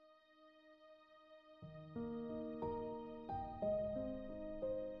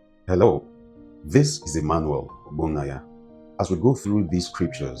Hello, this is Emmanuel Ogbonnaya. As we go through these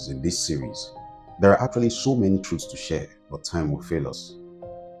scriptures in this series, there are actually so many truths to share, but time will fail us.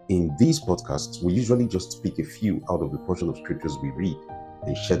 In these podcasts, we usually just pick a few out of the portion of scriptures we read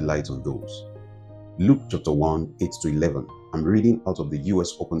and shed light on those. Luke chapter 1, 8 to 11. I'm reading out of the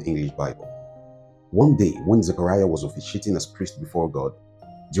US Open English Bible. One day, when Zechariah was officiating as priest before God,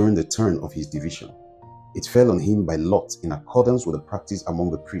 during the turn of his division, it fell on him by lot, in accordance with the practice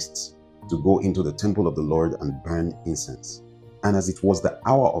among the priests, to go into the temple of the Lord and burn incense. And as it was the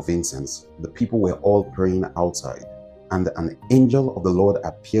hour of incense, the people were all praying outside, and an angel of the Lord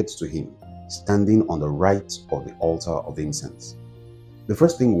appeared to him, standing on the right of the altar of incense. The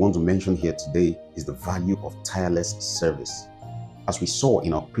first thing we want to mention here today is the value of tireless service. As we saw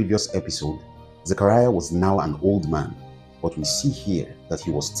in our previous episode, Zechariah was now an old man, but we see here that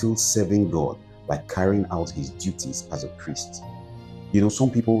he was still serving God by carrying out his duties as a priest. Some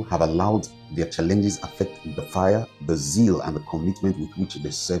people have allowed their challenges affect the fire, the zeal, and the commitment with which they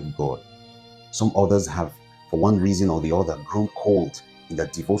serve God. Some others have, for one reason or the other, grown cold in their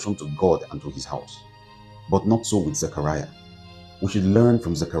devotion to God and to his house. But not so with Zechariah. We should learn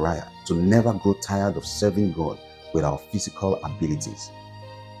from Zechariah to never grow tired of serving God with our physical abilities.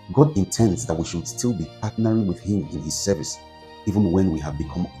 God intends that we should still be partnering with him in his service, even when we have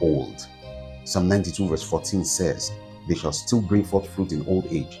become old. Psalm 92 verse 14 says, "They shall still bring forth fruit in old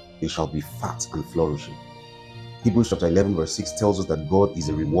age. They shall be fat and flourishing." Hebrews chapter 11 verse 6 tells us that God is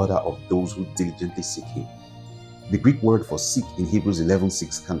a rewarder of those who diligently seek him. The Greek word for seek in Hebrews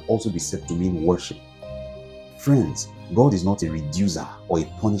 11:6 can also be said to mean worship. Friends, God is not a reducer or a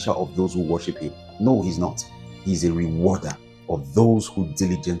punisher of those who worship him. No, he's not. He is a rewarder of those who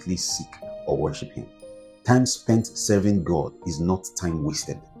diligently seek or worship him. Time spent serving God is not time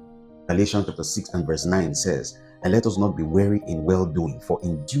wasted. Galatians chapter 6 and verse 9 says, "And let us not be weary in well-doing, for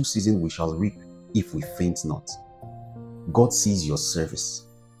in due season we shall reap if we faint not." God sees your service.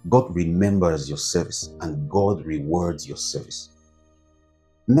 God remembers your service, and God rewards your service.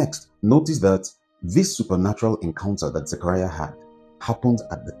 Next, notice that this supernatural encounter that Zechariah had happened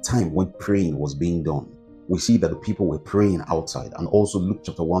at the time when praying was being done. We see that the people were praying outside, and also Luke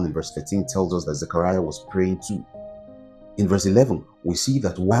chapter 1 and verse 13 tells us that Zechariah was praying too. In verse 11, we see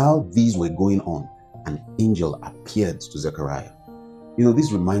that while these were going on, an angel appeared to Zechariah.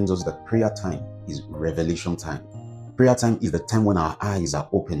 This reminds us that prayer time is revelation time. Prayer time is the time when our eyes are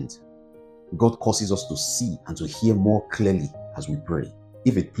opened. God causes us to see and to hear more clearly as we pray.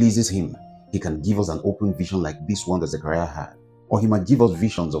 If it pleases him, he can give us an open vision like this one that Zechariah had, or he might give us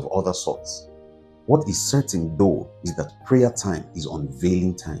visions of other sorts. What is certain, though, is that prayer time is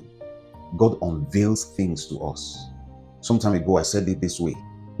unveiling time. God unveils things to us. Some time ago, I said it this way: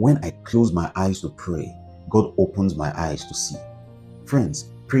 when I close my eyes to pray, God opens my eyes to see. Friends,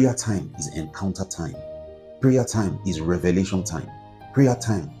 prayer time is encounter time. Prayer time is revelation time. Prayer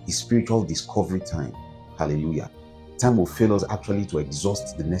time is spiritual discovery time. Hallelujah. Time will fail us actually to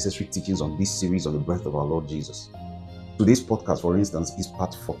exhaust the necessary teachings on this series on the birth of our Lord Jesus. Today's podcast, for instance, is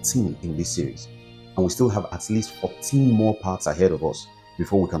part 14 in this series, and we still have at least 14 more parts ahead of us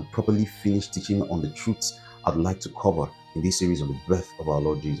before we can properly finish teaching on the truths I'd like to cover in this series on the birth of our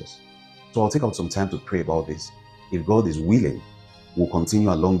Lord Jesus. So I'll take out some time to pray about this. If God is willing, we'll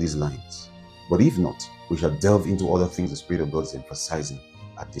continue along these lines. But if not, we shall delve into other things the Spirit of God is emphasizing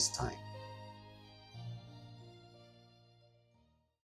at this time.